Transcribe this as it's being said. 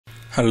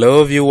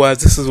Hello viewers,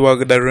 this is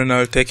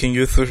Ronald taking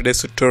you through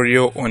today's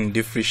tutorial on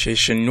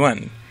differentiation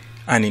 1,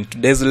 and in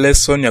today's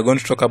lesson we are going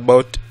to talk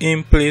about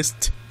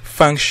implicit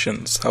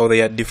functions, how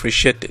they are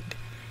differentiated.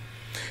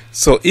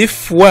 So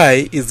if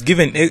y is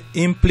given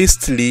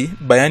implicitly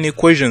by an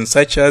equation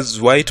such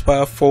as y to the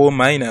power 4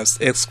 minus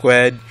x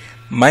squared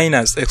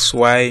minus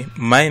xy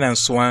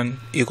minus 1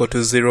 equal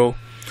to 0,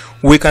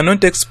 we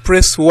cannot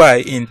express y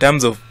in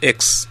terms of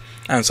x,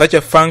 and such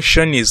a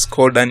function is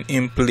called an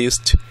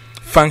implicit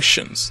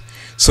functions.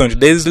 So in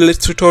today's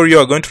tutorial,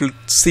 we are going to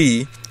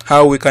see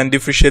how we can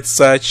differentiate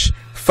such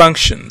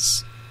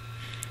functions.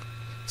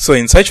 So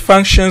in such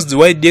functions, the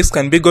y dx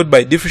can be got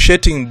by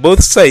differentiating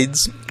both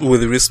sides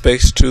with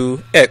respect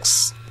to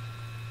x.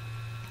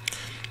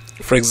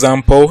 For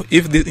example,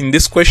 if in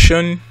this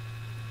question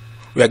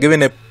we are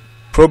given a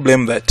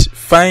problem that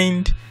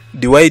find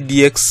dy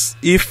dx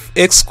if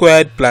x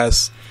squared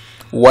plus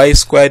y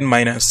squared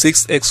minus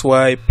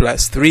 6xy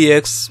plus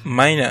 3x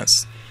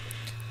minus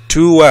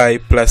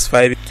 2y plus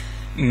 5.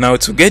 Now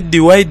to get dy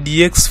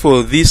dx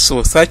for this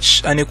or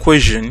such an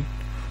equation,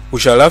 we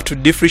shall have to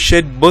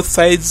differentiate both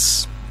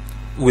sides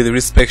with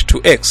respect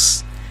to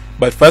x.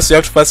 But first we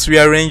have to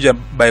rearrange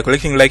by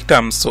collecting like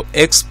terms. So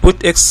x,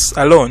 put x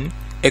alone,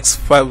 x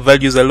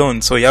values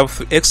alone. So you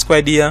have x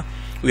squared here,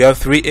 we have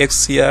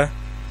 3x here,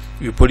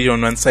 we put it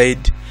on one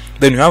side.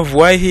 Then we have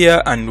y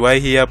here and y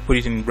here, put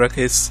it in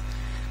brackets.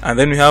 And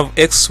then we have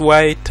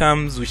xy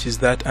terms, which is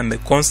that, and the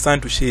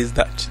constant, which is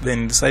that.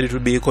 Then decide it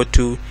will be equal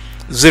to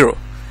 0.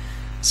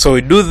 So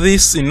we do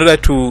this in order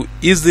to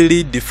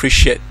easily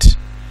differentiate.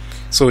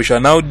 So we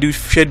shall now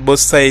differentiate both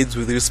sides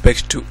with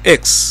respect to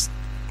x.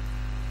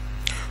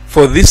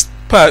 For this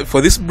part, for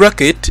this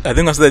bracket, I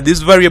think I said that this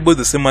variable is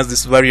the same as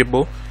this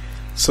variable.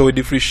 So we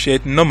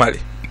differentiate normally.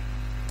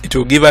 It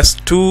will give us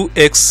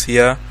 2x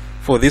here.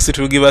 For this, it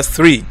will give us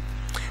 3.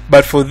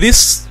 But for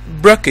this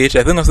bracket,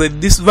 I think I said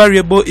this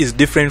variable is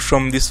different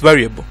from this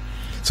variable.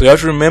 So you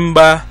have to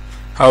remember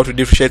how to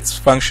differentiate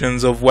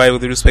functions of y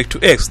with respect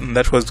to x, and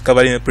that was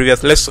covered in the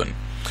previous lesson.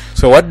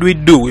 So what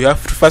do? We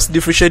have to first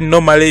differentiate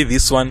normally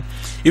this one.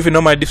 If we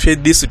normally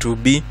differentiate this, it will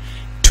be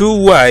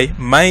 2y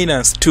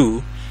minus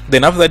 2.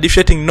 Then after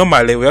differentiating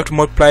normally, we have to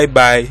multiply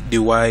by dy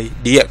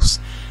dx.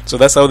 So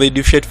that's how they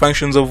differentiate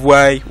functions of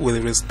y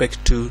with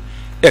respect to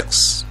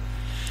x.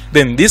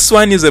 Then this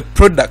one is a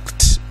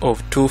product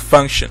of two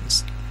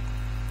functions,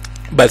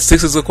 but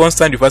 6 is a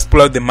constant. You first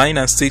pull out the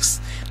minus 6.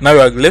 Now we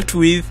are left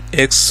with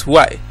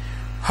xy.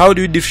 How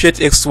do you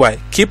differentiate xy?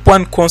 Keep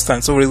one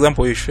constant. So for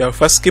example, you shall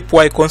first keep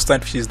y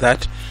constant, which is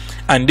that,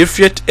 and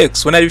differentiate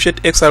x. When I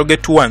differentiate x, I'll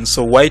get 1.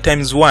 So y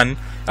times 1,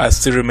 I'll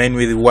still remain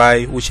with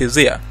y, which is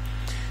here.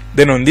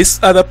 Then on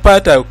this other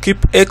part, I'll keep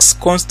x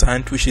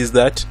constant, which is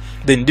that,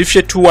 then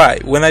differentiate y.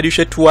 When I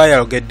differentiate y,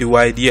 I'll get dy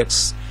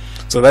dx.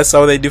 So that's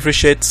how they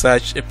differentiate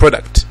such a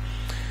product.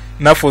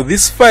 Now for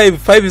this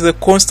 5 is a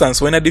constant.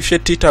 So when I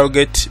differentiate it, I'll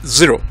get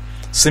 0.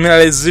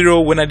 Similarly,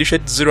 0, when I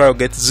differentiate 0, I'll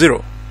get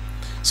 0.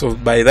 So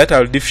by that,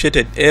 I'll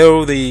differentiate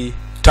all the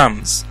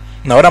terms.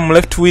 Now what I'm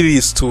left with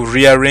is to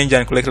rearrange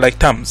and collect like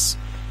terms.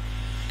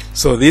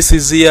 So this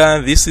is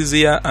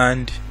here,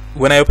 and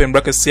when I open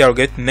brackets here, I'll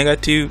get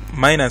negative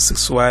minus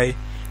 6y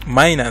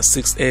minus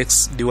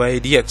 6x dy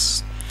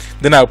dx.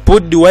 Then I'll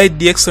put dy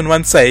dx on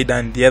one side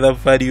and the other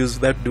values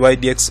that dy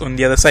dx on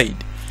the other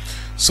side.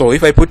 So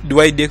if I put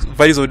dy dx,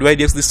 values of dy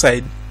dx this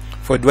side,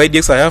 for dy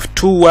dx I have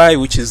 2y,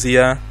 which is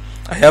here,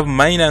 I have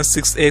minus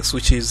 6x,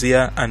 which is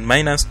here, and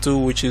minus 2,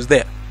 which is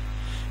there.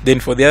 Then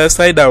for the other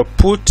side, I'll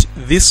put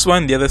this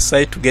one the other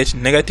side to get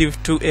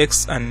negative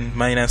 2x and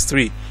minus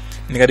 3.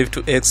 Negative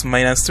 2x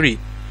minus 3.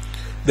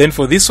 Then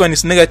for this one,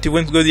 it's negative.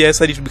 When it goes the other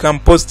side, it will become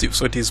positive.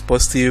 So it is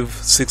positive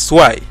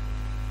 6y.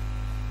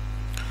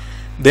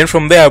 Then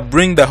from there, I'll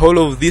bring the whole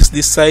of this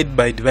side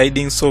by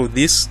dividing. So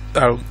this,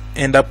 I'll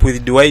end up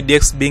with dy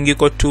dx being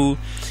equal to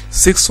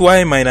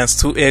 6y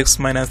minus 2x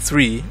minus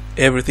 3.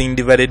 Everything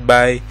divided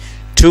by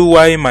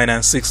 2y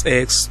minus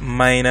 6x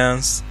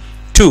minus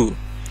 2.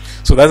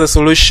 So that's a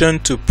solution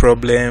to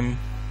problem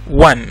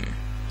 1.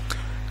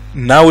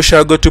 Now we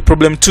shall go to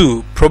problem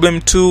 2. Problem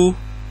 2,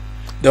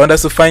 they want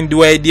us to find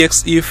dy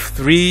dx if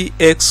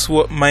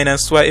 3x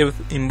minus y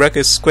in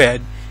brackets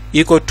squared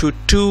equal to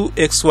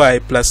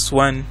 2xy plus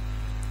 1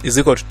 is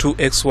equal to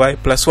 2xy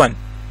plus 1.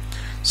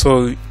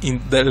 So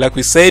like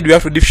we said, we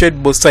have to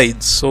differentiate both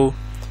sides. So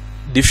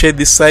differentiate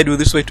this side with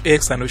respect to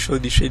x, and we shall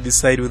differentiate this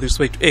side with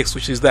respect to x,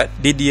 which is that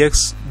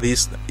ddx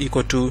this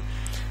equal to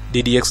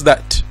ddx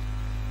that.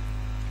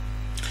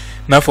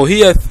 Now for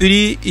here,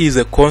 3 is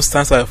a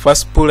constant, so I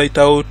first pull it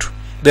out,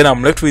 then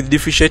I'm left with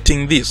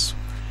differentiating this.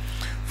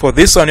 For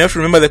this one, you have to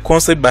remember the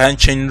concept behind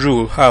chain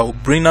rule. How?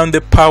 Bring down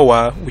the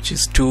power, which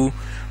is 2,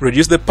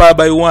 reduce the power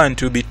by 1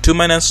 to be 2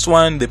 minus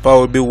 1, the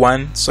power will be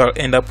 1, so I'll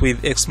end up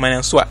with x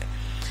minus y.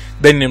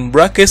 Then in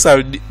brackets,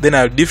 I'll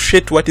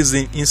differentiate what is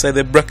inside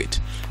the bracket.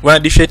 When I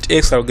differentiate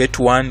x, I'll get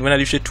 1. When I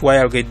differentiate y,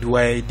 I'll get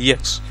dy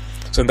dx.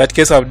 So in that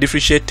case, I've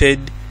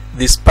differentiated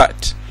this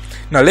part.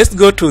 Now let's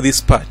go to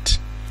this part.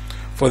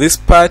 For this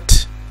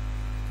part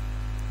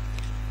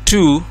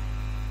 2,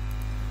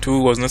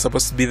 2 was not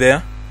supposed to be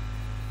there.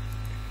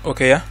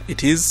 Okay, yeah,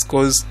 it is,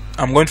 because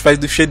I'm going to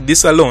first differentiate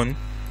this alone.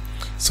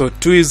 So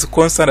 2 is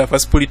constant. I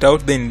first pull it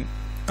out, then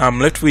I'm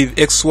left with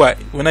xy.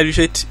 When I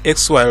differentiate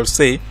xy, I'll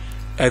say,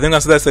 I think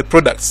that's a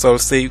product, so I'll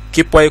say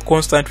keep y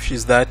constant, which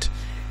is that,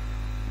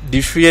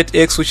 differentiate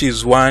x, which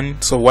is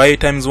 1, so y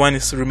times 1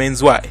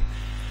 remains y.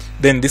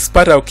 Then this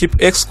part I'll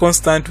keep x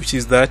constant, which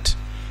is that,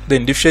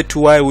 then differentiate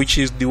y, which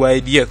is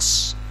dy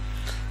dx.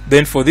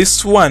 Then for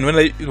this one,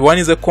 when 1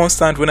 is a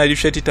constant, when I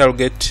differentiate it, I'll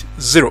get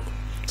 0.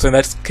 So in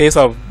that case,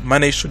 I've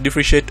managed to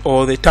differentiate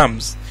all the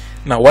terms.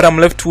 Now what I'm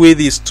left with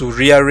is to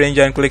rearrange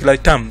and collect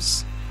like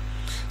terms.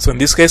 So in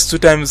this case, 3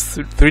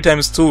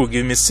 times 2 will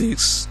give me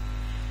 6,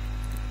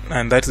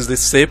 and that is the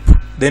step.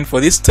 Then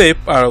for this step,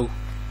 I'll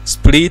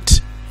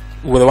split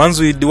with the ones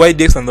with dy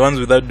dx and the ones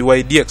without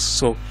dy dx.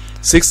 So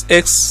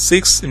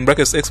 6 in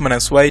brackets x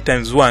minus y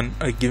times 1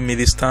 will give me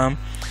this term.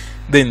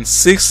 Then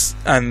 6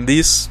 and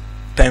this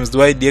times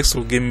dy dx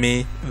will give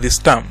me this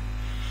term.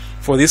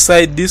 For this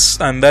side, this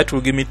and that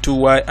will give me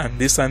 2y, and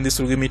this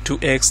will give me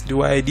 2x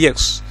dy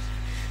dx.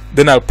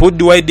 Then I'll put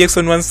dy dx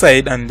on one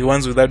side and the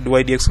ones without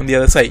dy dx on the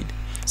other side.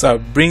 So I'll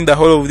bring the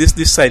whole of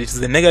this side. It is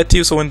a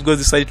negative, so when it goes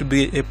this side, it will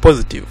be a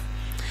positive.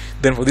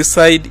 Then for this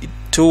side,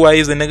 2y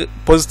is a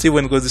positive,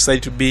 when it goes this side,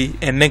 it will be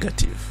a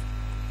negative.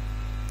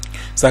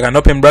 So I can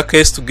open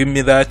brackets to give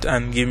me that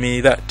and give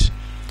me that.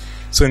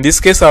 So in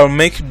this case, I'll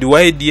make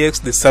dy dx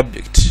the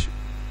subject.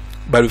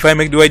 But if I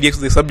make dy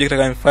dx the subject, I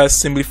can first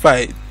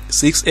simplify.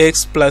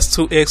 6x plus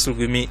 2x will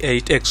give me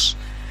 8x,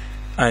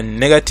 and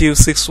negative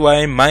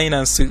 6y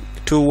minus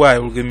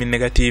 2y will give me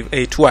negative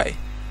 8y.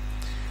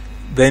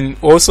 Then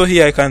also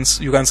here you can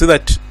see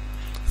that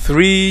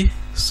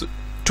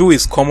 2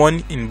 is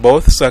common in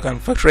both, so I can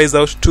factorize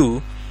out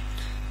 2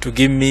 to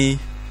give me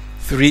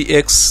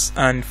 3x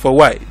and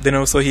 4y. Then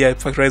also here I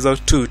factorize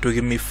out 2 to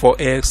give me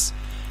 4x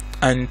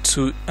and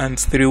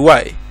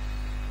 3y.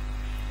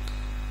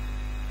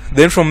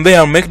 Then from there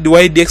I'll make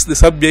dy dx the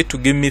subject to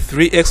give me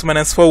 3x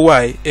minus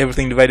 4y,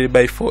 everything divided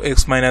by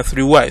 4x minus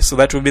 3y. So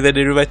that will be the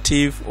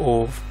derivative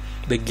of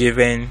the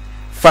given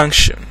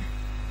function.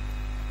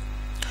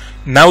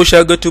 Now we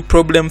shall go to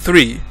problem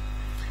 3.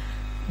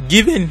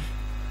 Given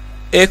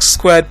x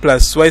squared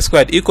plus y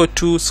squared equal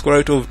to square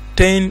root of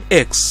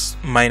 10x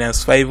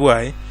minus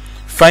 5y,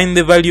 find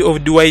the value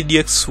of dy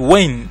dx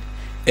when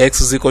x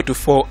is equal to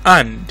 4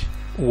 and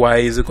y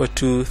is equal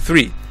to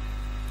 3.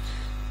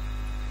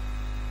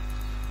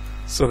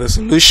 So the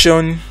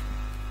solution,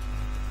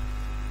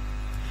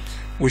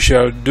 we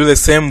shall do the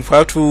same.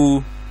 How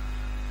to,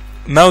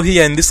 now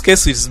here in this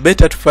case, it's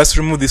better to first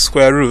remove the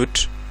square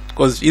root,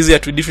 because it's easier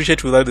to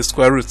differentiate without the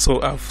square root.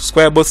 So I've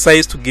squared both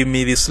sides to give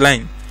me this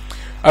line.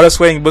 After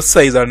squaring both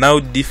sides, I'll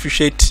now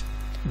differentiate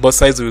both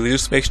sides with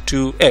respect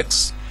to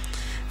x.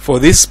 For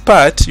this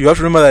part, you have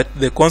to remember that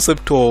the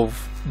concept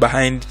of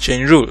behind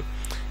chain rule.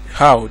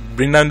 How?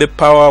 Bring down the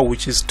power,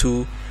 which is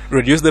to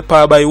reduce the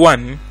power by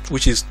 1,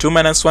 which is 2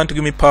 minus 1 to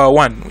give me power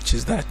 1, which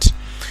is that.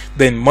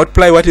 Then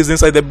multiply what is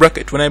inside the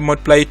bracket. When I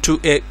multiply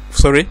differentiate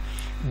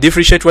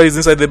what is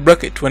inside the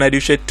bracket. When I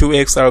differentiate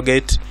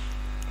 2x,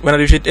 when I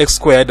differentiate x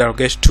squared, I'll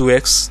get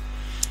 2x.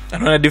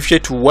 And when I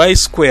differentiate y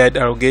squared,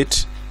 I'll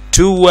get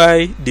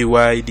 2y dy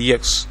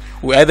dx.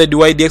 We either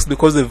dy dx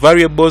because the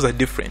variables are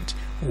different.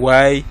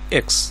 Y,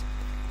 x.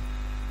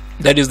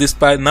 That is this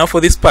part. Now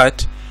for this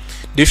part,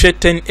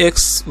 differentiate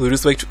 10x with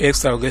respect to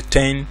x, I'll get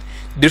 10.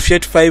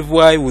 Differentiate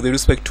 5y with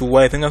respect to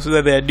y. I think after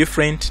that they are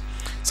different,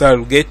 so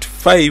I'll get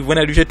 5. When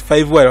I differentiate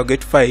 5y, I'll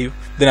get 5.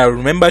 Then I'll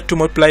remember to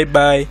multiply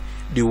by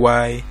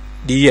dy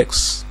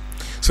dx.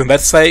 So in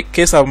that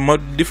case,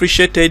 I've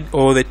differentiated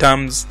all the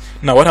terms.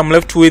 Now what I'm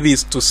left with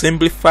is to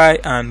simplify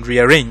and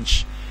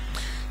rearrange.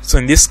 So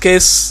in this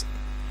case,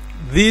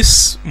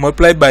 this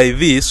multiplied by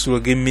this will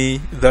give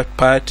me that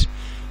part,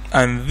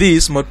 and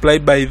this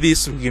multiplied by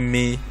this will give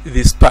me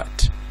this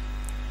part.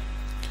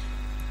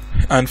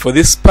 And for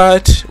this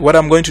part, what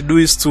I'm going to do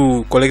is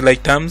to collect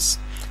like terms.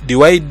 Dy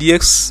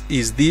dx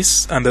is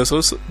this, and there's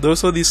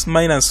also this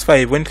minus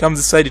 5. When it comes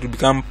this side, it will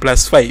become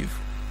plus 5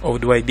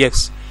 of dy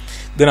dx.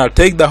 Then I'll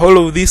take the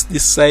whole of this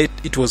side.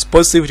 It was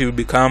positive, it will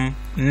become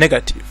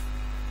negative.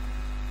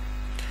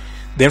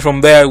 Then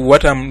from there,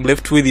 what I'm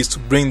left with is to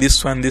bring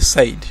this one this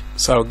side.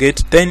 So I'll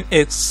get 10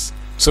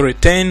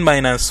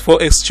 minus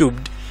 4x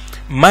cubed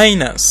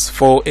minus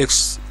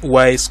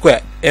 4xy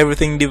squared.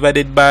 Everything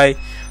divided by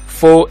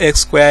 4x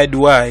squared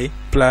y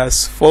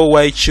plus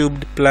 4y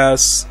cubed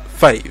plus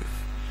 5.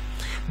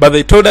 But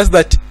they told us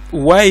that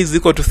y is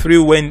equal to 3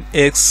 when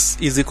x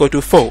is equal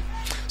to 4.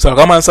 So I'll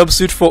come and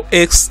substitute for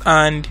x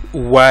and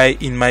y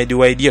in my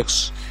dy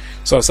dx.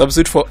 So I'll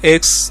substitute for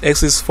x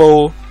is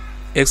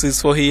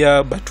 4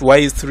 here, but y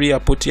is 3, I'll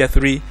put here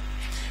 3.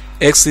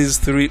 X is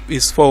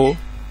 4,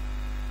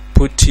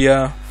 put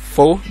here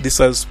 4. This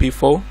has to be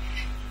 4.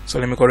 So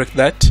let me correct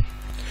that.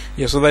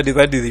 Yeah, so that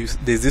is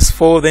this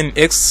 4, then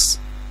x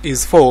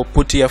is 4,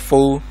 put here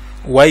 4,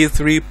 y is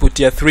 3, put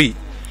here 3,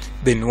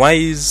 then y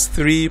is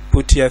 3,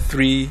 put here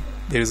 3,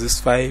 there is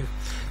this 5.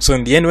 So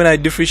in the end, when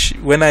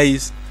I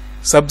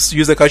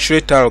use a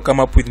calculator, I'll come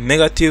up with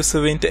negative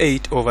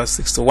 78 over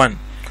 61,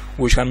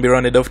 which can be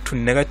rounded off to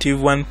negative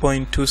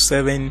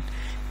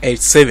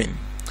 1.2787.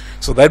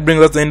 So that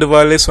brings us to the end of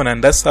our lesson,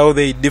 and that's how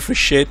they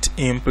differentiate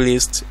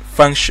implicit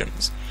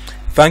functions.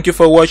 Thank you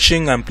for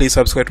watching, and please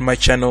subscribe to my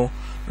channel,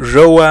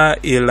 Roa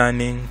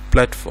e-learning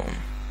platform.